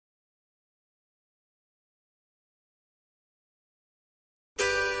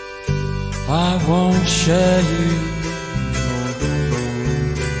I won't share you.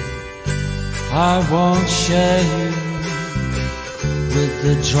 I won't share you with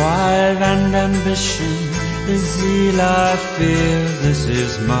the drive and ambition, the zeal I feel. This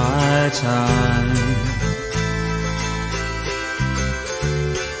is my time.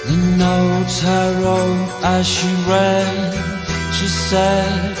 The notes I wrote as she read, she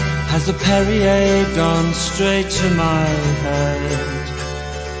said, has the Perrier gone straight to my head?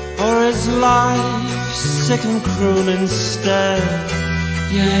 Or is life sick and cruel instead?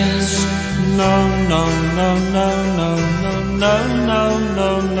 Yes, no, no, no, no, no, no, no, no, no,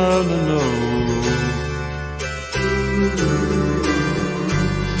 no, no, no.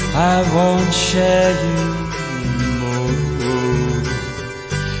 I won't share you.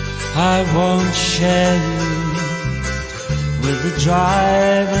 I won't share you with the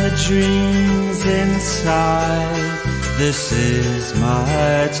drive and the dreams inside. This is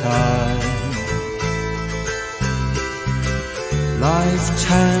my time. Life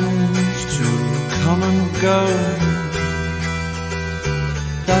tends to come and go.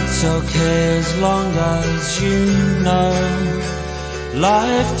 That's okay as long as you know.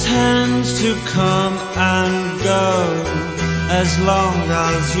 Life tends to come and go, as long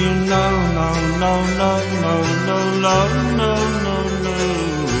as you know, no, no, no, no, no, no, no, no, no.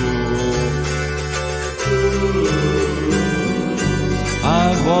 I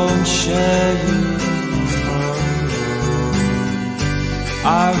won't share you.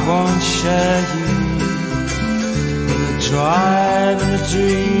 I won't share you with the drive and the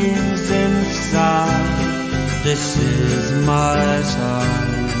dreams inside. This is my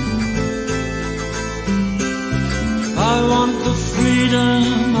time. I want the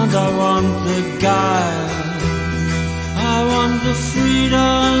freedom and I want the guile. I want the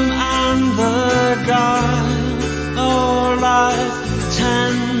freedom and the guile. Oh, life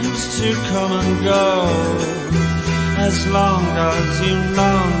tends to come and go, as long as you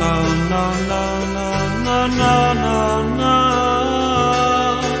know, no, no, no, no, no, no, no, no.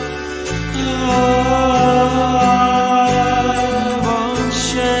 I won't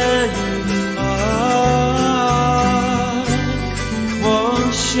share you. I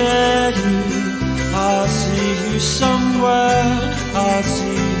won't share you. I'll see you somewhere. I'll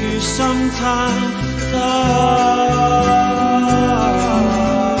see you sometime.